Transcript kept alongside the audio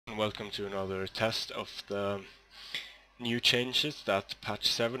welcome to another test of the new changes that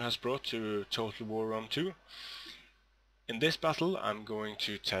patch 7 has brought to Total War Run 2. In this battle I'm going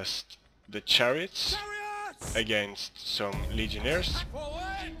to test the Chariots against some Legionnaires.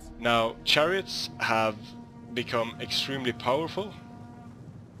 Now, Chariots have become extremely powerful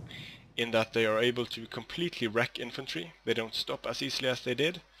in that they are able to completely wreck infantry. They don't stop as easily as they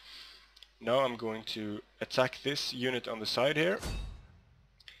did. Now I'm going to attack this unit on the side here,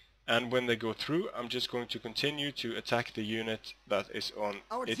 and when they go through I'm just going to continue to attack the unit that is on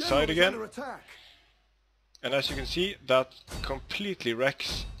its side again. And as you can see, that completely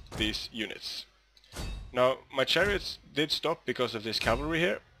wrecks these units. Now my Chariots did stop because of this cavalry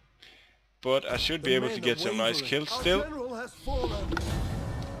here, but I should be able to get some nice kills still.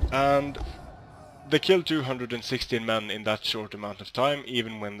 And they killed 216 men in that short amount of time,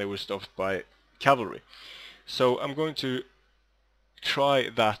 even when they were stopped by cavalry. So I'm going to try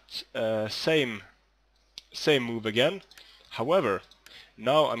that same move again. However,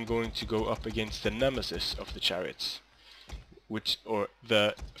 now I'm going to go up against the nemesis of the Chariots, or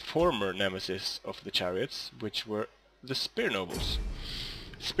the former nemesis of the Chariots, which were the Spear Nobles.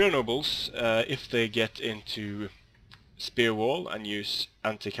 Spear Nobles, if they get into spear wall and use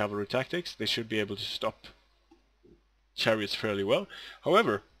anti-cavalry tactics, they should be able to stop Chariots fairly well.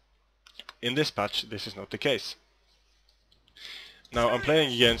 However, in this patch this is not the case. Now I'm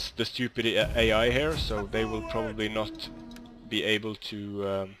playing against the stupid AI here, so they will probably not be able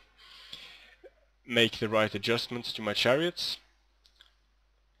to make the right adjustments to my Chariots.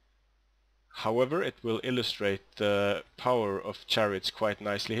 However, it will illustrate the power of Chariots quite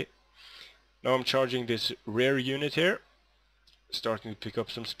nicely. Now I'm charging this rear unit here, starting to pick up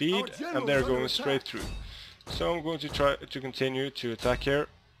some speed, and they're going straight through. So I'm going to try to continue to attack here.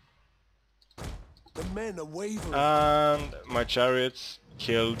 The men are wavering. And my Chariots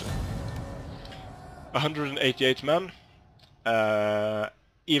killed 188 men,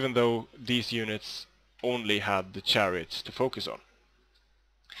 even though these units only had the Chariots to focus on.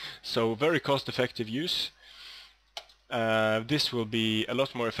 So very cost-effective use. This will be a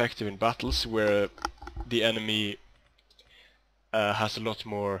lot more effective in battles where the enemy has a lot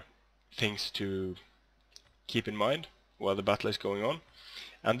more things to keep in mind while the battle is going on.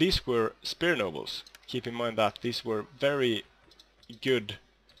 And these were Spear Nobles. Keep in mind that these were very good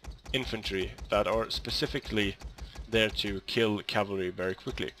infantry that are specifically there to kill cavalry very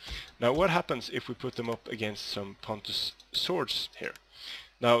quickly. Now what happens if we put them up against some Pontus swords here?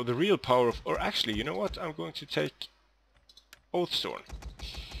 Now the real power of, or actually, you know what, I'm going to take Oathsworn.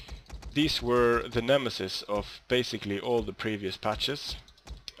 These were the nemesis of basically all the previous patches.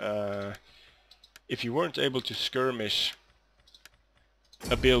 If you weren't able to skirmish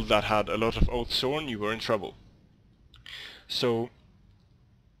a build that had a lot of Oathsworn, you were in trouble. So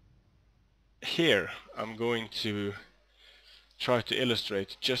here I'm going to try to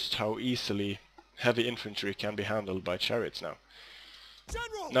illustrate just how easily heavy infantry can be handled by Chariots now.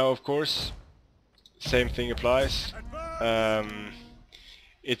 Now of course, same thing applies.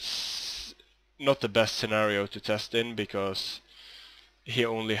 It's not the best scenario to test in because he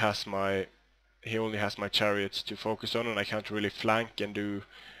only has my Chariots to focus on, and I can't really flank and do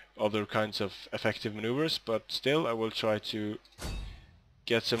other kinds of effective maneuvers, but still I will try to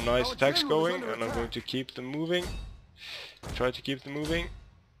get some nice attacks going, and I'm going to keep them moving. Try to keep them moving.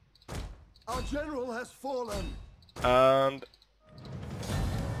 Our general has fallen. And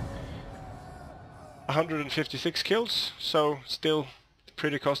 156 kills, so still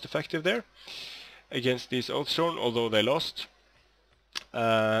pretty cost effective there against these Oathsworn, although they lost.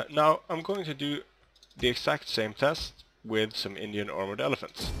 Now I'm going to do the exact same test with some Indian armored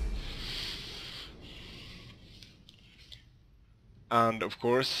elephants. And of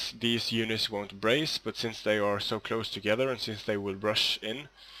course these units won't brace, but since they are so close together and since they will rush in,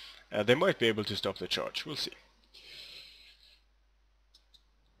 they might be able to stop the charge. We'll see.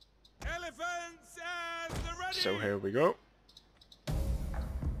 Elephants and ready. So here we go.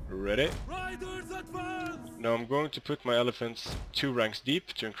 Ready. Riders advance. Now I'm going to put my elephants 2 ranks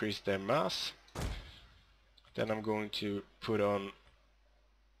deep to increase their mass. Then I'm going to put on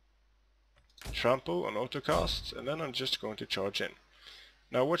trample on autocast, and then I'm just going to charge in.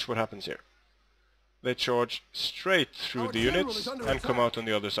 Now watch what happens here. They charge straight through the units and come out on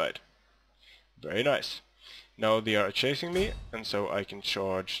the other side. Very nice. Now they are chasing me, and so I can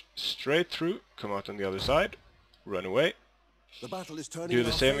charge straight through, come out on the other side, run away, The battle is turning do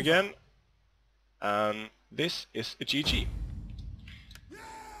the same again, and this is a GG.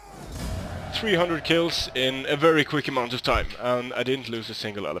 300 kills in a very quick amount of time, and I didn't lose a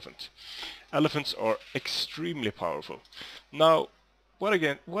single elephant. Elephants are extremely powerful. Now,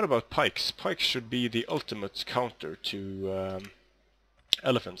 What about pikes? Pikes should be the ultimate counter to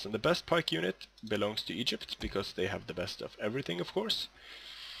elephants, and the best pike unit belongs to Egypt because they have the best of everything, of course.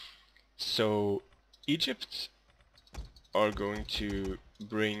 So Egypt are going to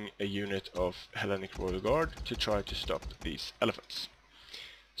bring a unit of Hellenic Royal Guard to try to stop these elephants.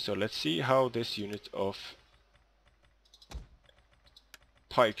 So let's see how this unit of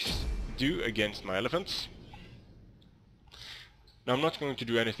pikes do against my elephants. Now I'm not going to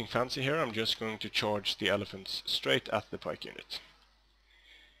do anything fancy here, I'm just going to charge the elephants straight at the pike unit.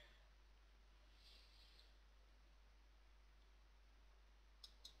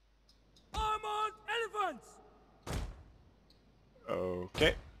 Armored elephants!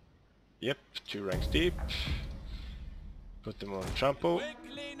 Okay. Yep, 2 ranks deep. Put them on trample.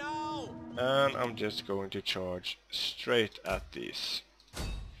 Quickly now! And I'm just going to charge straight at these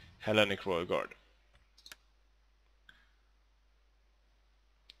Hellenic Royal Guard.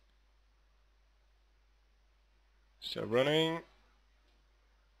 So running.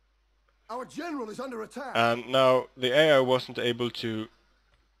 Our general is under attack. And now the AI wasn't able to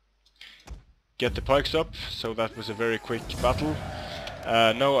get the pikes up, so that was a very quick battle.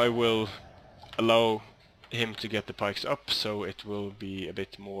 Now I will allow him to get the pikes up, so it will be a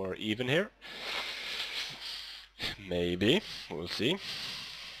bit more even here. Maybe, we'll see.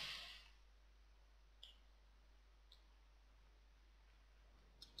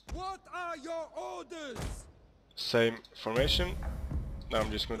 What are your orders? Same formation. Now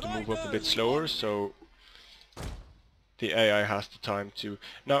I'm just going to move up a bit slower, so the AI has the time to...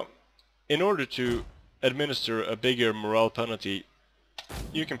 Now, in order to administer a bigger morale penalty,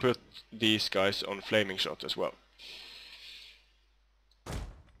 you can put these guys on flaming shot as well,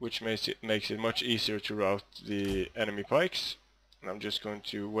 which makes it much easier to rout the enemy pikes. And I'm just going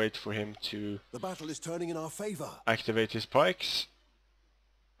to wait for him to The battle is turning in our favor. activate his pikes.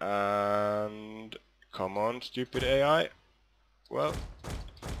 And come on, stupid AI. Well,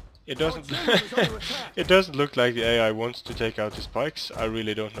 it doesn't it doesn't look like the AI wants to take out his pikes. I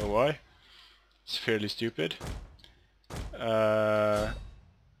really don't know why. It's fairly stupid. But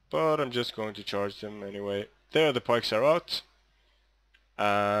I'm just going to charge them anyway. There, the pikes are out.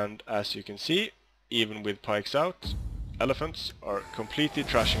 And as you can see, even with pikes out, elephants are completely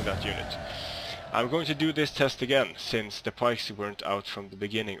trashing that unit. I'm going to do this test again, since the pikes weren't out from the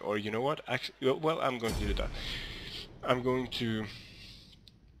beginning. Or you know what? Actually, well, I'm going to do that. I'm going to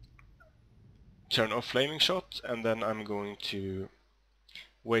turn off flaming shot, and then I'm going to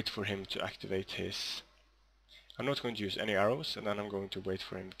wait for him to activate his... I'm not going to use any arrows, and then I'm going to wait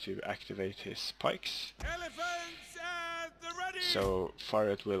for him to activate his pikes. Elephants at the ready! So fire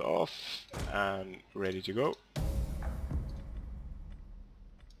at will off and ready to go.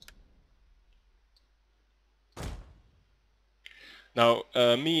 Now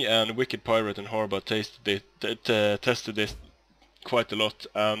me and Wicked Pirate and Horba tested this quite a lot,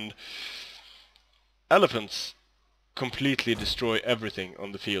 and elephants completely destroy everything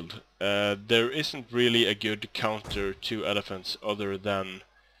on the field. There isn't really a good counter to elephants other than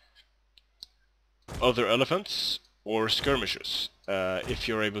other elephants or skirmishers, if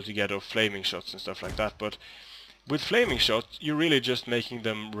you're able to get off flaming shots and stuff like that. But with flaming shots, you're really just making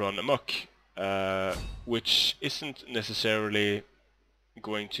them run amok, which isn't necessarily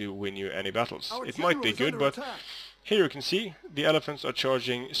going to win you any battles. It might be good, but here you can see the elephants are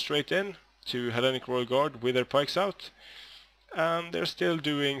charging straight in to Hellenic Royal Guard with their pikes out, and they're still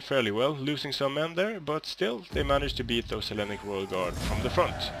doing fairly well, losing some men there, but still they managed to beat those Hellenic Royal Guard from the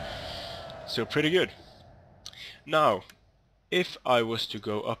front. So pretty good. Now, if I was to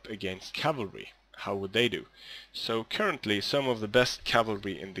go up against cavalry, how would they do? So currently some of the best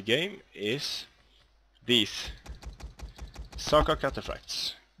cavalry in the game is these Saka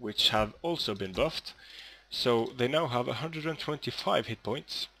Cataphracts, which have also been buffed, so they now have 125 hit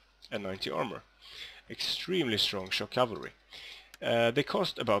points and 90 armor. Extremely strong shock cavalry. They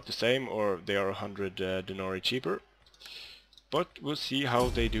cost about the same, or they are 100 denarii cheaper, but we'll see how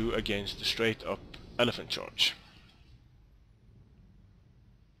they do against the straight up elephant charge.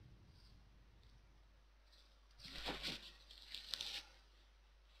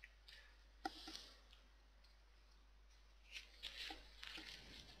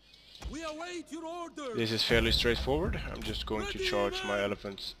 We await your orders. This is fairly straightforward. I'm just going to charge my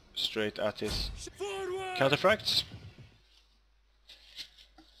elephants straight at his Forward! cataphracts.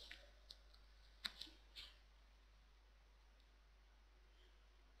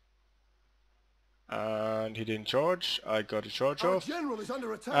 And he didn't charge. I got a charge Our off. general is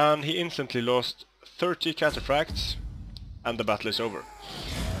under attack. And he instantly lost 30 cataphracts, and the battle is over.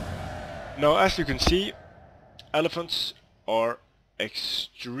 Now, as you can see, elephants are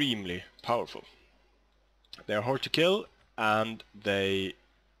extremely powerful. They are hard to kill and they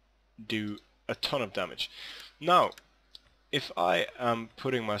do a ton of damage. Now, if I am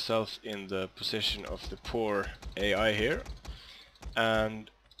putting myself in the position of the poor AI here, and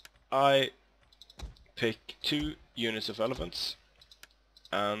I pick 2 units of elephants,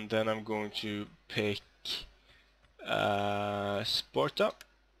 and then I'm going to pick Sparta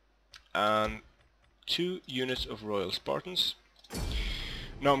and 2 units of Royal Spartans.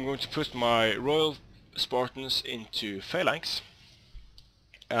 Now I'm going to put my Royal Spartans into phalanx,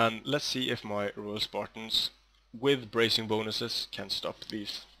 and let's see if my Royal Spartans with bracing bonuses can stop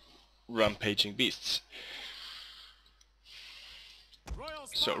these rampaging beasts.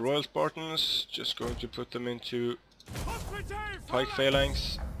 So Royal Spartans, just going to put them into pike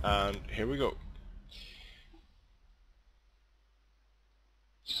phalanx, and here we go.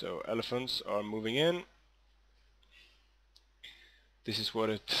 So elephants are moving in. This is what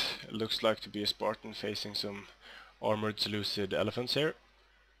it looks like to be a Spartan facing some armored Seleucid elephants here.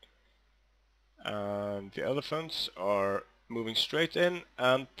 And the elephants are moving straight in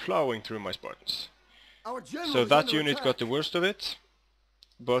and plowing through my Spartans. So that unit got the worst of it,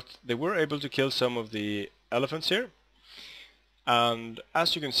 but they were able to kill some of the elephants here. And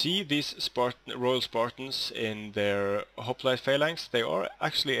as you can see, these Royal Spartans in their hoplite phalanx, they are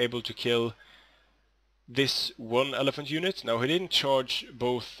actually able to kill this one elephant unit. Now he didn't charge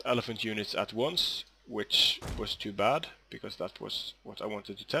both elephant units at once, which was too bad, because that was what I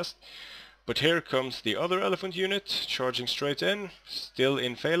wanted to test. But here comes the other elephant unit, charging straight in, still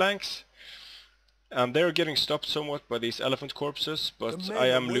in phalanx. And they're getting stopped somewhat by these elephant corpses, but I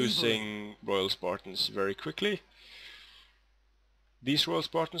am losing Royal Spartans very quickly. These Royal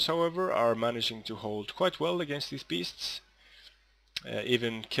Spartans, however, are managing to hold quite well against these beasts,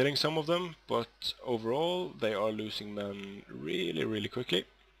 even killing some of them, but overall they are losing men really quickly.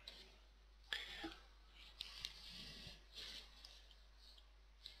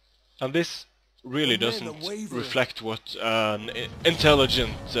 And this really doesn't reflect what an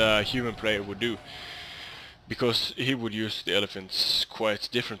intelligent human player would do, because he would use the elephants quite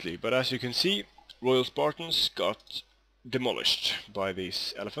differently. But as you can see, Royal Spartans got demolished by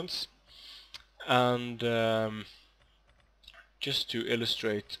these elephants. And just to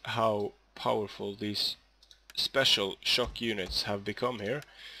illustrate how powerful these special shock units have become here,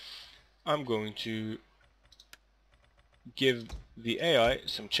 I'm going to give the AI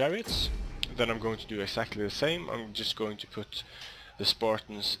some chariots. Then I'm going to do exactly the same. I'm just going to put the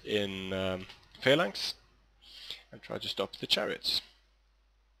Spartans in phalanx and try to stop the chariots.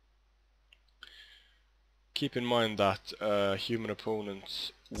 Keep in mind that human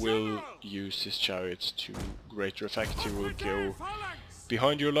opponents will use his chariots to greater effect. He will go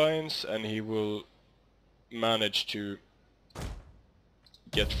behind your lines and he will manage to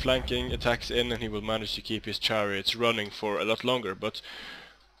get flanking attacks in, and he will manage to keep his chariots running for a lot longer. But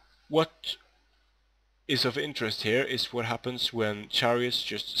what is of interest here is what happens when chariots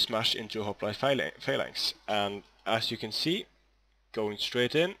just smash into a hoplite phalanx. And as you can see, going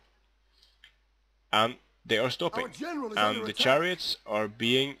straight in, and they are stopping, and the chariots are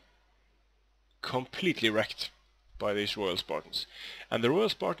being completely wrecked by these Royal Spartans. And the Royal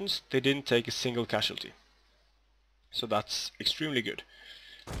Spartans, they didn't take a single casualty, so that's extremely good.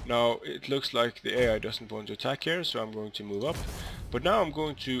 Now it looks like the AI doesn't want to attack here, so I'm going to move up, but now I'm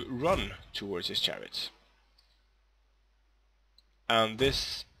going to run towards his chariots. And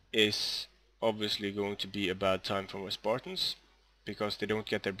this is obviously going to be a bad time for my Spartans, because they don't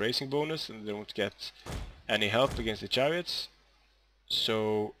get their bracing bonus and they don't get any help against the chariots.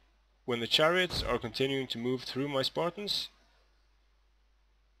 So when the chariots are continuing to move through my Spartans,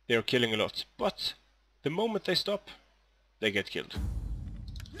 they are killing a lot. But the moment they stop, they get killed.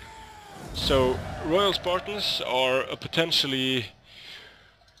 So Royal Spartans are a potentially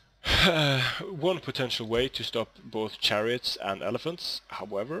one potential way to stop both chariots and elephants.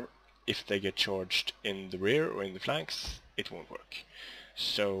 However, if they get charged in the rear or in the flanks, it won't work.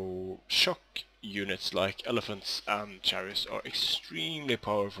 So shock units like elephants and chariots are extremely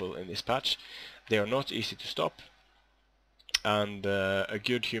powerful in this patch. They are not easy to stop, and a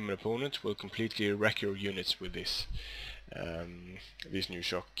good human opponent will completely wreck your units with this these new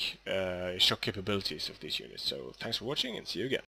shock capabilities of these units. So thanks for watching, and see you again.